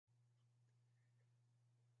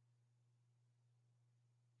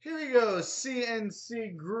Here we go,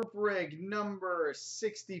 CNC Group Rig number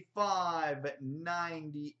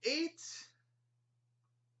 6598.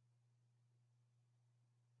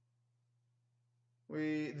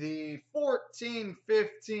 The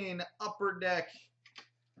 1415 Upper Deck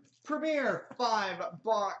Premier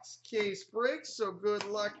 5-box case break. So good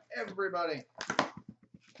luck, everybody.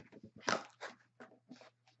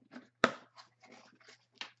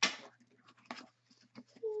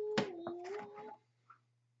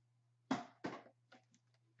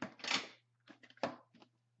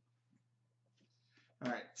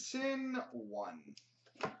 All right, tin 1.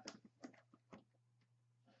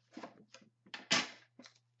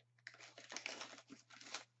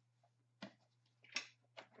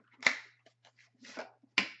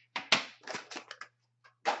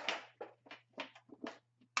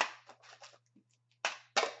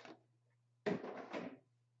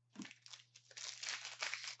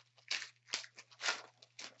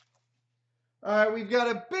 All right, we've got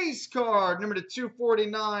a base card, number to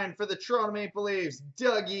 249 for the Toronto Maple Leafs,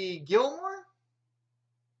 Dougie Gilmour.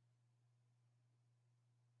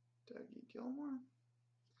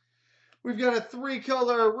 We've got a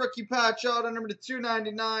 3-color rookie patch auto, number to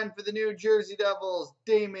 299 for the New Jersey Devils,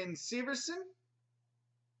 Damon Severson.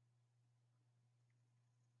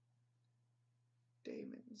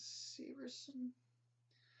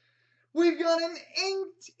 We've got an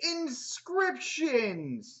inked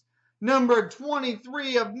inscriptions, number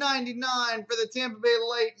 23 of 99 for the Tampa Bay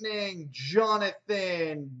Lightning,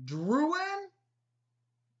 Jonathan Drouin.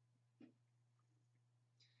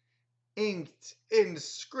 Inked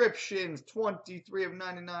inscriptions, 23 of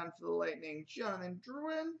 99 for the Lightning, Jonathan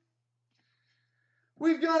Drouin.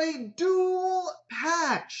 We've got a dual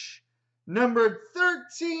patch, number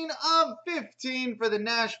 13 of 15 for the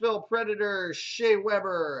Nashville Predators, Shea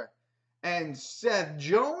Weber and Seth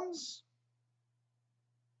Jones.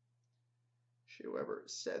 Shea Weber,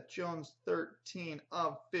 Seth Jones, 13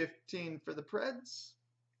 of 15 for the Preds.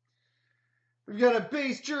 We've got a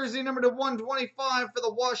base jersey number to 125 for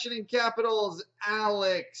the Washington Capitals,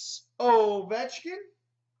 Alex Ovechkin.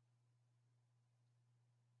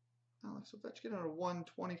 Alex Ovechkin out of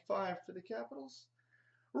 125 for the Capitals.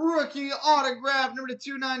 Rookie autograph number to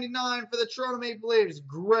 299 for the Toronto Maple Leafs,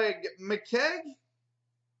 Greg McKegg.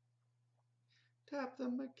 Tap the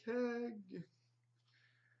McKegg.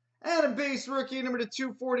 And a base rookie number to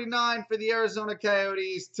 249 for the Arizona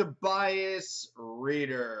Coyotes, Tobias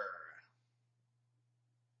Reeder.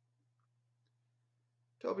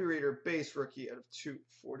 Toby Reeder, base rookie out of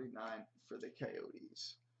 249 for the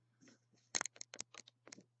Coyotes.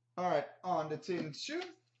 All right, on to tin 2.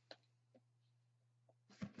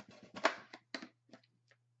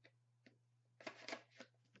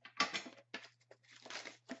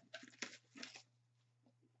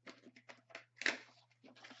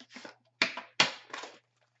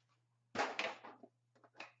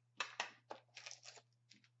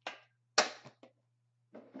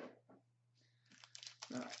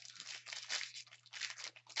 All right.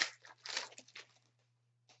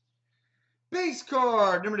 Base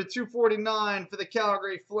card, number to 249 for the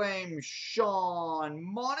Calgary Flames, Sean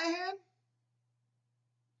Monahan.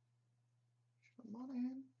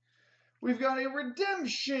 We've got a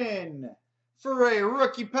redemption for a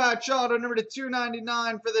rookie patch auto, number to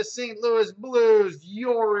 299 for the St. Louis Blues,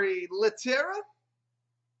 Jori Lehtera.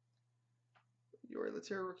 Jori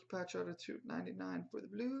Lehtera, rookie patch auto, 299 for the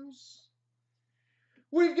Blues.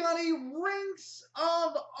 We've got a Rings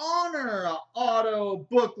of Honor auto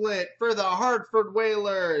booklet for the Hartford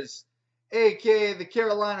Whalers, aka the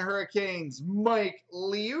Carolina Hurricanes, Mike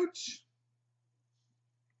Liut.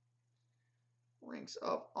 Rings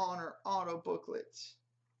of Honor auto booklet,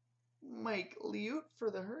 Mike Liut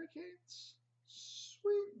for the Hurricanes.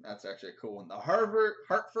 Sweet. That's actually a cool one. The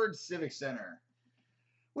Hartford Civic Center.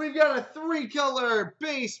 We've got a 3-color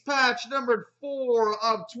base patch numbered 4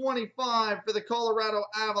 of 25 for the Colorado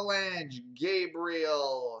Avalanche,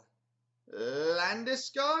 Gabriel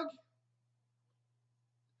Landeskog.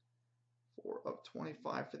 4 of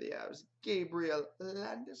 25 for the Avs, Gabriel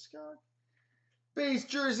Landeskog. Base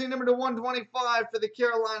jersey number to 125 for the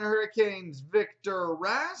Carolina Hurricanes, Victor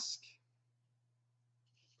Rask.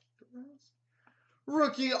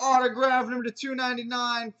 Rookie autograph number to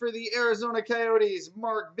 299 for the Arizona Coyotes,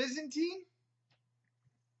 Mark Byzantine.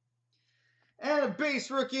 And a base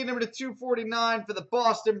rookie number to 249 for the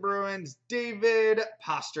Boston Bruins, David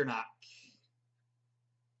Pastrnak.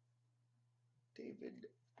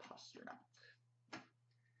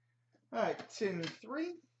 All right, tin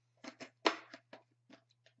 3.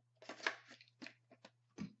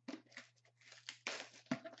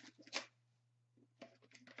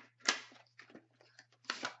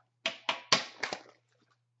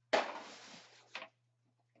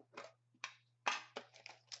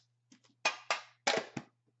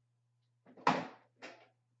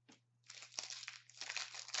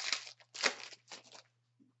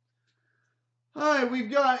 Alright, we've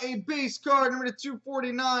got a base card number to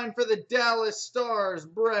 249 for the Dallas Stars,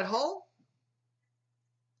 Brett Hull.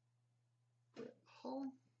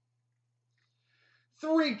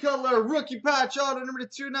 Three-color rookie patch auto number to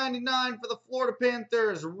 299 for the Florida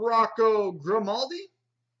Panthers, Rocco Grimaldi.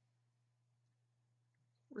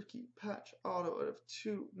 Rookie patch auto out of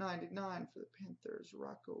 299 for the Panthers,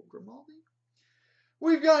 Rocco Grimaldi.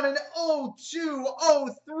 We've got an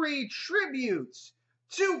 02-03 tribute.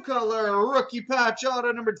 Two-color rookie patch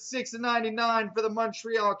auto number 699 for the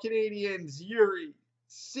Montreal Canadiens, Yuri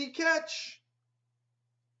Seacatch.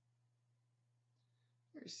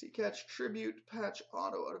 Yuri Seacatch tribute patch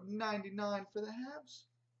auto out of 99 for the Habs.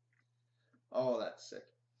 Oh, that's sick.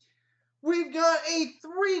 We've got a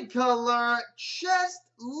three-color chest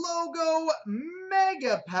logo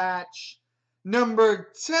mega patch,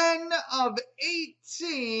 number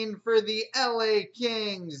 10/18 for the LA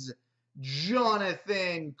Kings,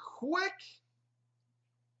 Jonathan Quick.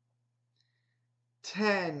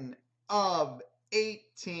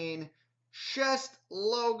 10/18 chest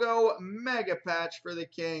logo mega patch for the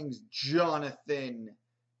Kings, Jonathan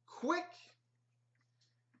Quick.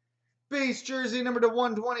 Base jersey number to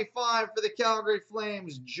 125 for the Calgary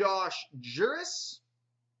Flames, Josh Juris.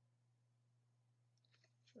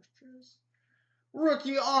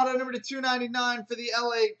 Rookie auto number to 299 for the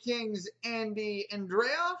LA Kings, Andy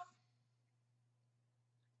Andreoff.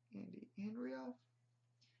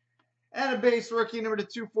 And a base rookie number to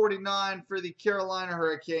 249 for the Carolina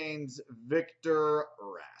Hurricanes, Victor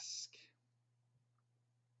Rask.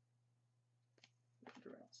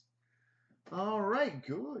 All right,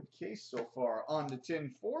 good case so far. On to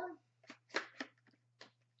tin 4.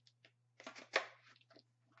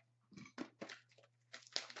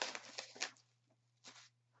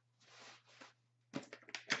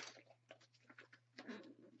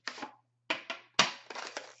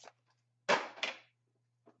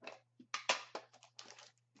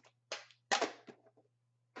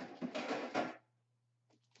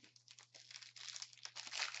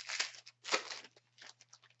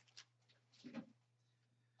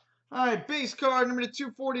 All right, base card number to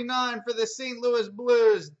 249 for the St. Louis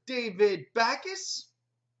Blues, David Backes.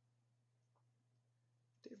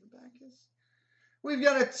 We've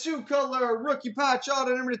got a two-color rookie patch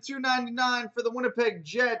auto number to 299 for the Winnipeg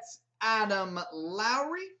Jets, Adam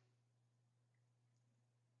Lowry.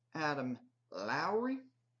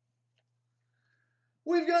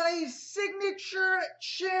 We've got a signature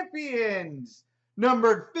champions,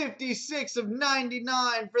 numbered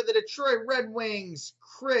 56/99 for the Detroit Red Wings,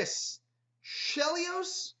 Chris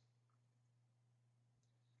Chelios.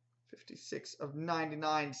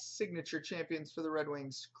 56/99 signature champions for the Red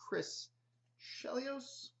Wings, Chris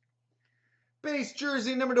Chelios. Base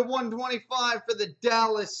jersey number to 125 for the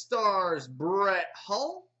Dallas Stars, Brett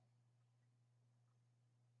Hull.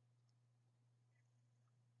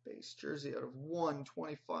 Base jersey out of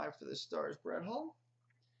 125 for the Stars, Brett Hull.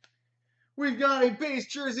 We've got a base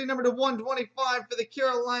jersey number to 125 for the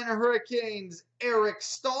Carolina Hurricanes, Eric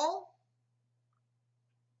Stahl.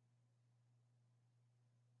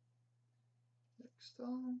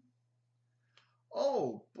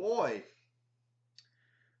 Oh, boy.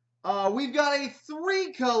 We've got a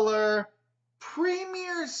three-color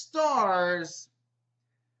Premier Stars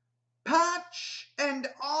patch and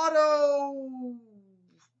auto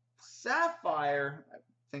sapphire. I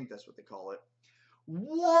think that's what they call it.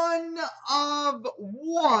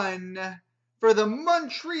 1/1 for the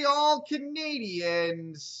Montreal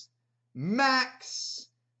Canadiens, Max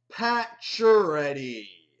Pacioretty.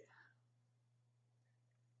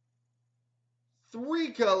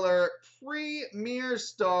 Three-color Premier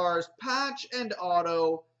Stars patch and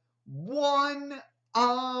auto,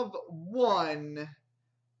 1/1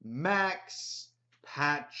 Max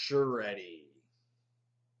Pacioretty.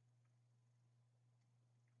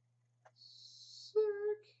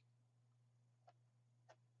 Sick.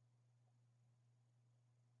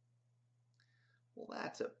 Well,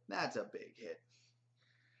 that's a big hit.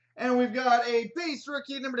 And we've got a base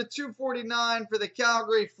rookie number to 249 for the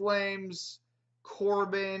Calgary Flames,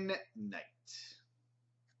 Corbin Knight.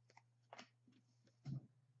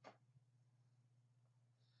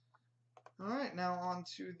 All right, now on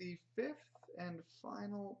to the 5th and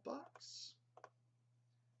final box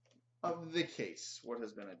of the case. What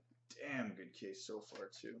has been a damn good case so far,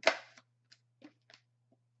 too.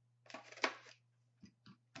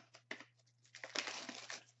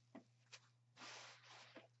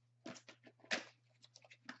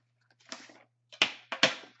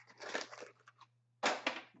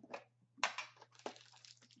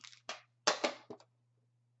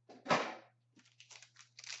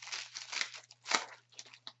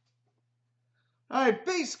 All right,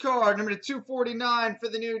 base card number 249 for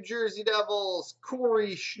the New Jersey Devils,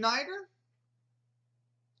 Corey Schneider.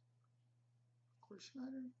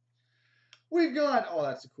 We've got, oh,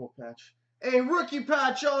 that's a cool patch. A rookie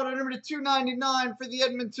patch auto number 299 for the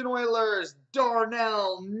Edmonton Oilers,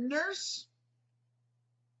 Darnell Nurse.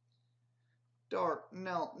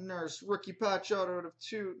 Darnell Nurse, rookie patch auto of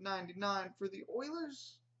 299 for the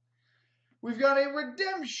Oilers. We've got a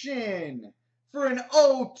redemption for an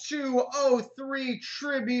 0203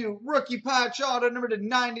 tribute rookie patch auto number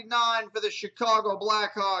 99 for the Chicago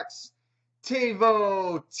Blackhawks,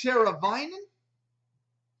 Teuvo Teravainen.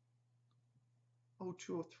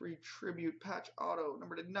 0203 tribute patch auto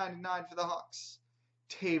number 99 for the Hawks,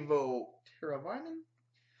 Teuvo Teravainen.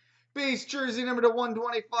 Base jersey number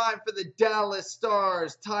 125 for the Dallas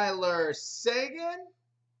Stars, Tyler Seguin.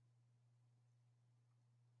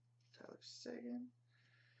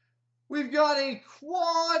 We've got a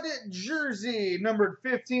quad jersey numbered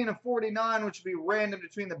 15 of 49, which will be random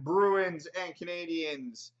between the Bruins and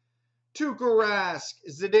Canadiens. Tuukka Rask,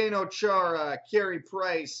 Zdeno Chara, Carey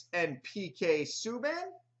Price, and PK Subban.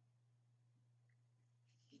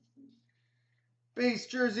 Base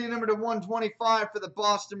jersey number 125 for the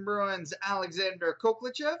Boston Bruins, Alexander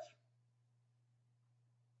Kovalchev.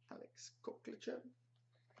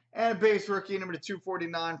 And a base rookie number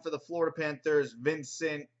 249 for the Florida Panthers,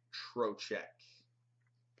 Vincent Trocheck.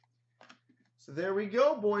 So there we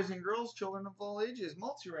go, boys and girls, children of all ages.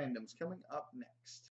 Multi-randoms coming up next.